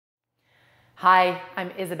Hi,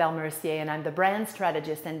 I'm Isabelle Mercier, and I'm the brand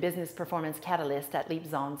strategist and business performance catalyst at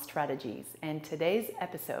LeapZone Strategies. And today's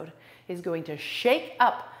episode is going to shake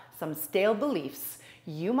up some stale beliefs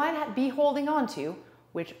you might be holding on to,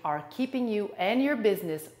 which are keeping you and your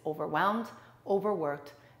business overwhelmed,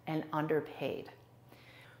 overworked, and underpaid.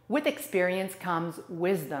 With experience comes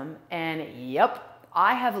wisdom, and yep,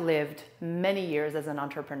 I have lived many years as an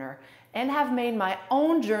entrepreneur and have made my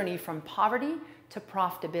own journey from poverty to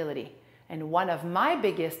profitability. And one of my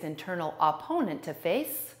biggest internal opponent to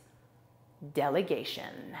face, delegation.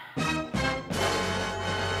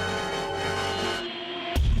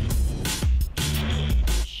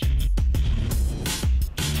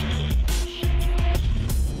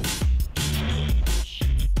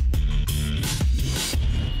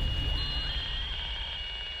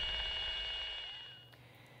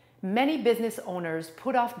 Many business owners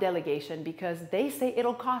put off delegation because they say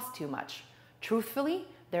it'll cost too much. Truthfully,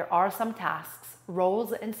 there are some tasks,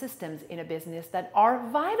 roles, and systems in a business that are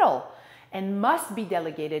vital and must be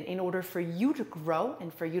delegated in order for you to grow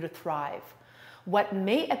and for you to thrive. What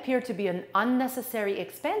may appear to be an unnecessary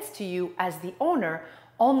expense to you as the owner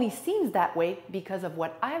only seems that way because of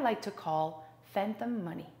what I like to call phantom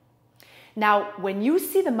money. Now, when you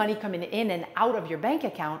see the money coming in and out of your bank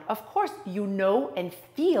account, of course, you know and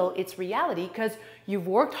feel its reality because you've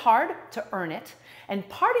worked hard to earn it, and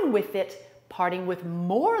parting with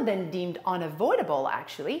more than deemed unavoidable,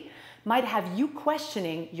 actually, might have you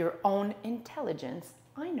questioning your own intelligence.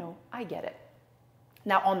 I know, I get it.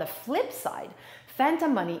 Now, on the flip side,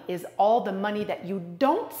 phantom money is all the money that you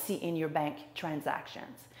don't see in your bank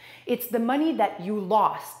transactions. It's the money that you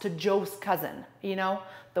lost to Joe's cousin,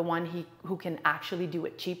 the one who can actually do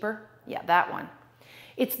it cheaper. Yeah, that one.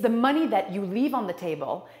 It's the money that you leave on the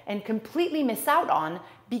table and completely miss out on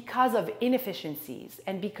because of inefficiencies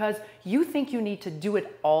and because you think you need to do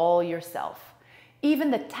it all yourself.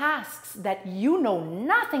 Even the tasks that you know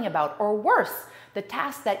nothing about, or worse, the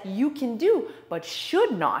tasks that you can do but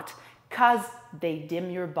should not, because they dim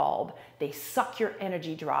your bulb, they suck your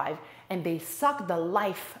energy drive, and they suck the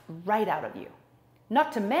life right out of you.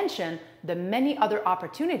 Not to mention the many other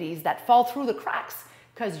opportunities that fall through the cracks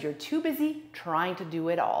because you're too busy trying to do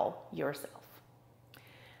it all yourself.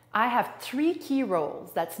 I have 3 key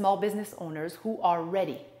roles that small business owners who are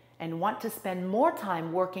ready and want to spend more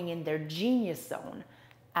time working in their genius zone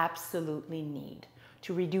absolutely need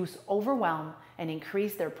to reduce overwhelm and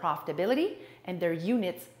increase their profitability and their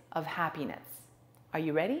units of happiness. Are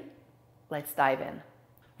you ready? Let's dive in.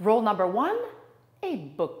 Role number 1, a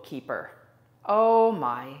bookkeeper. Oh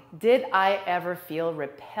my, did I ever feel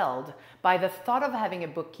repelled by the thought of having a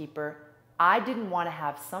bookkeeper. I didn't want to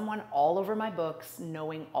have someone all over my books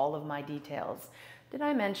knowing all of my details. Did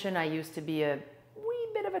I mention I used to be a wee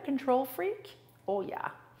bit of a control freak? Oh yeah.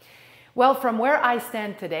 Well, from where I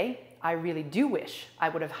stand today, I really do wish I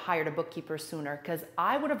would have hired a bookkeeper sooner because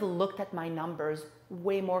I would have looked at my numbers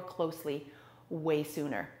way more closely, way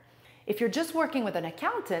sooner. If you're just working with an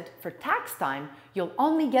accountant for tax time, you'll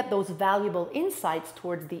only get those valuable insights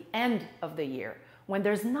towards the end of the year, when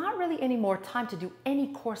there's not really any more time to do any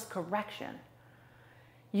course correction.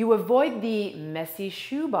 You avoid the messy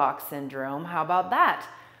shoebox syndrome. How about that?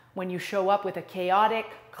 When you show up with a chaotic,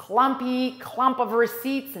 clumpy clump of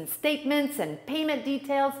receipts and statements and payment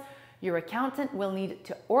details, your accountant will need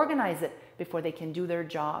to organize it before they can do their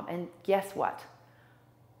job. And guess what?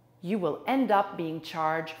 You will end up being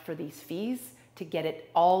charged for these fees to get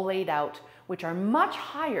it all laid out, which are much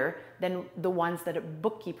higher than the ones that a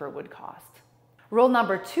bookkeeper would cost. Rule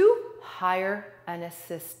number 2, hire an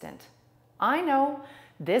assistant. I know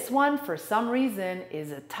this one, for some reason,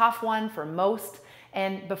 is a tough one for most.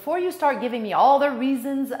 And before you start giving me all the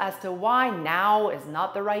reasons as to why now is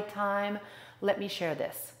not the right time, let me share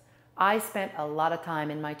this. I spent a lot of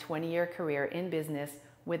time in my 20-year career in business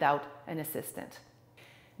without an assistant.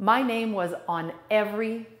 My name was on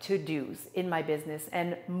every to-dos in my business,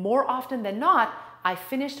 and more often than not, I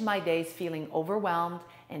finished my days feeling overwhelmed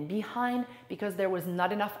and behind because there was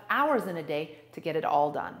not enough hours in a day to get it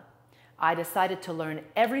all done. I decided to learn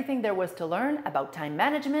everything there was to learn about time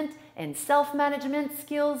management and self-management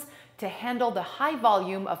skills to handle the high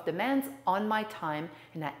volume of demands on my time,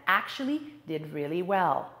 and I actually did really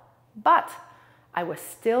well. But I was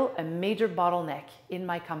still a major bottleneck in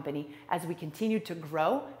my company as we continued to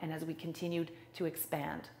grow and as we continued to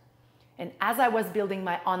expand. And as I was building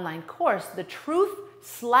my online course, the truth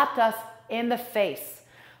slapped us in the face.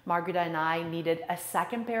 Margaret and I needed a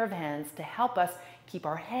second pair of hands to help us keep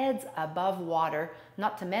our heads above water,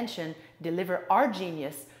 not to mention deliver our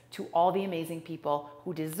genius to all the amazing people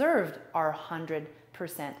who deserved our 100%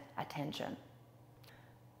 attention.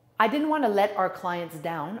 I didn't want to let our clients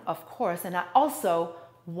down, of course, and I also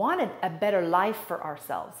wanted a better life for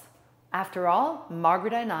ourselves. After all,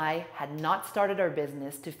 Margaret and I had not started our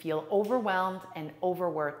business to feel overwhelmed and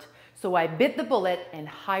overworked, so I bit the bullet and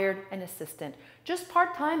hired an assistant, just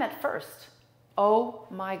part-time at first. Oh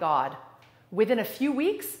my God. Within a few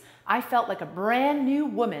weeks, I felt like a brand new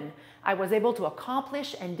woman. I was able to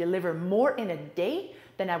accomplish and deliver more in a day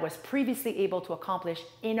than I was previously able to accomplish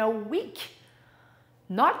in a week.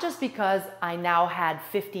 Not just because I now had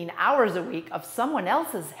 15 hours a week of someone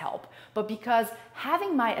else's help, but because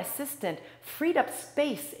having my assistant freed up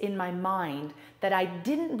space in my mind that I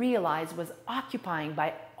didn't realize was occupying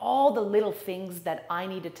by all the little things that I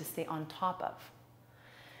needed to stay on top of.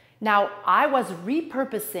 Now, I was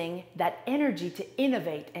repurposing that energy to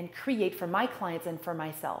innovate and create for my clients and for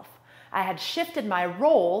myself. I had shifted my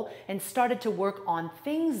role and started to work on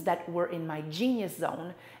things that were in my genius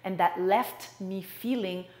zone and that left me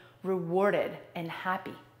feeling rewarded and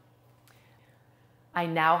happy. I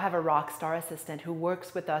now have a rock star assistant who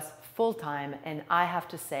works with us full-time, and I have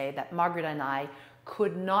to say that Margaret and I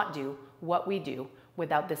could not do what we do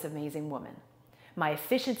without this amazing woman. My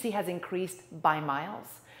efficiency has increased by miles.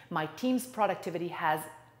 My team's productivity has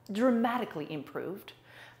dramatically improved.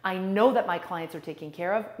 I know that my clients are taken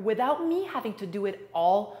care of without me having to do it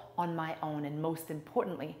all on my own. And most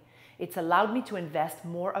importantly, it's allowed me to invest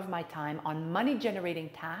more of my time on money-generating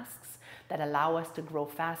tasks that allow us to grow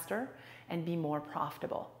faster and be more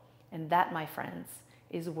profitable. And that, my friends,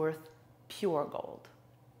 is worth pure gold.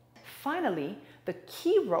 Finally, the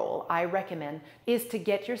key role I recommend is to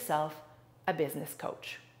get yourself a business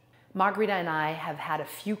coach. Margarita and I have had a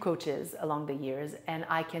few coaches along the years, and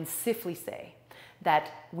I can safely say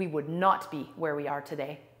that we would not be where we are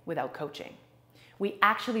today without coaching. We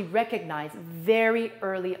actually recognized very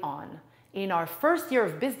early on, in our first year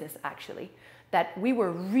of business actually, that we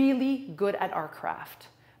were really good at our craft,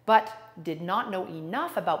 but did not know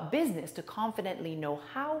enough about business to confidently know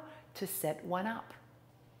how to set one up.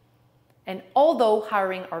 And although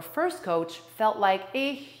hiring our first coach felt like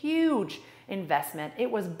a huge investment,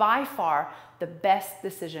 it was by far the best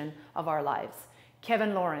decision of our lives.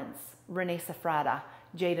 Kevin Lawrence, Renee Safrada,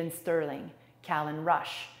 Jaden Sterling, Callan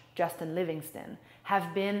Rush, Justin Livingston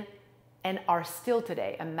have been and are still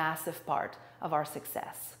today a massive part of our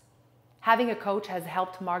success. Having a coach has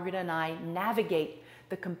helped Margaret and I navigate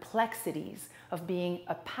the complexities of being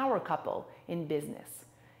a power couple in business.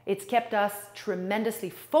 It's kept us tremendously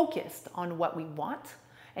focused on what we want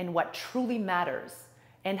and what truly matters,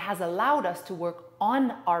 and has allowed us to work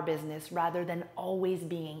on our business rather than always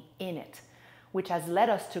being in it, which has led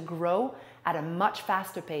us to grow at a much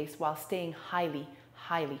faster pace while staying highly,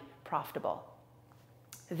 highly profitable.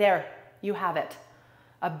 There you have it.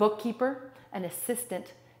 A bookkeeper, an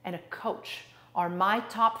assistant, and a coach are my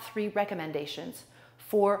top 3 recommendations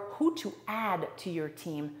for who to add to your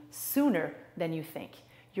team sooner than you think.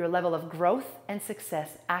 Your level of growth and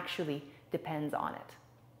success actually depends on it.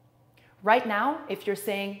 Right now, if you're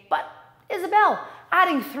saying, but Isabel,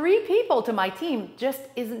 adding 3 people to my team just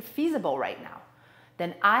isn't feasible right now,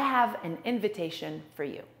 then I have an invitation for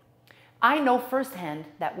you. I know firsthand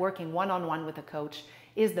that working one-on-one with a coach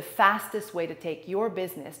is the fastest way to take your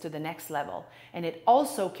business to the next level, and it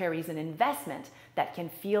also carries an investment that can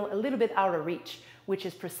feel a little bit out of reach, which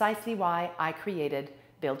is precisely why I created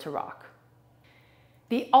Build to Rock.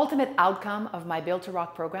 The ultimate outcome of my Build to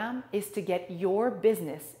Rock program is to get your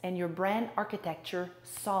business and your brand architecture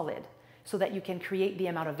solid so that you can create the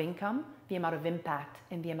amount of income, the amount of impact,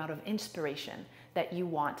 and the amount of inspiration that you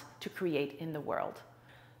want to create in the world.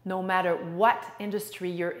 No matter what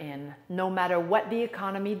industry you're in, no matter what the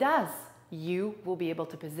economy does, you will be able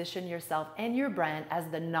to position yourself and your brand as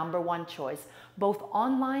the #1 choice, both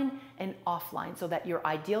online and offline, so that your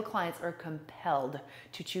ideal clients are compelled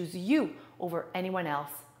to choose you over anyone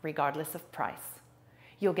else, regardless of price.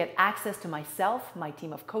 You'll get access to myself, my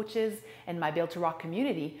team of coaches, and my Build to Rock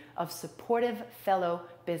community of supportive fellow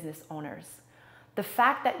business owners. The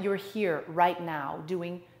fact that you're here right now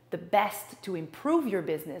doing the best to improve your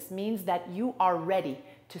business means that you are ready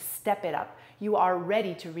to step it up. You are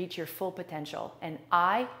ready to reach your full potential, and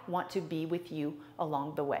I want to be with you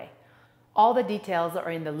along the way. All the details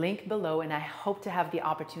are in the link below, and I hope to have the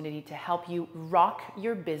opportunity to help you rock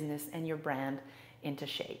your business and your brand into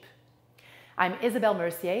shape. I'm Isabelle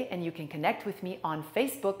Mercier, and you can connect with me on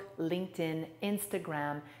Facebook, LinkedIn,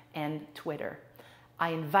 Instagram, and Twitter. I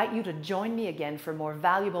invite you to join me again for more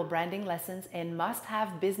valuable branding lessons and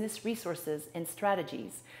must-have business resources and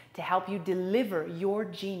strategies to help you deliver your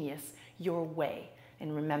genius your way.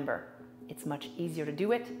 And remember, it's much easier to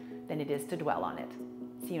do it than it is to dwell on it.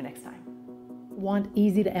 See you next time. Want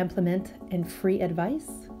easy to implement and free advice?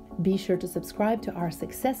 Be sure to subscribe to our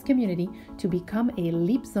success community to become a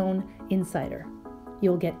Leap Zone insider.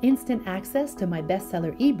 You'll get instant access to my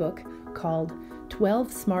bestseller ebook called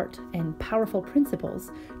 12 Smart and Powerful Principles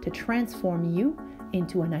to Transform You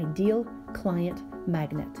into an Ideal Client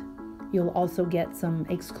Magnet. You'll also get some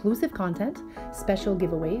exclusive content, special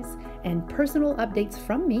giveaways, and personal updates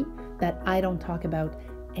from me that I don't talk about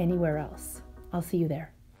anywhere else. I'll see you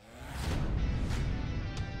there.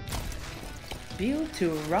 Build to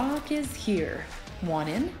Rock is here. Want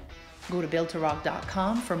in? Go to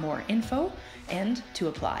buildtorock.com for more info and to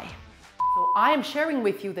apply. So I am sharing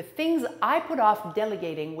with you the things I put off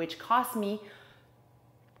delegating, which cost me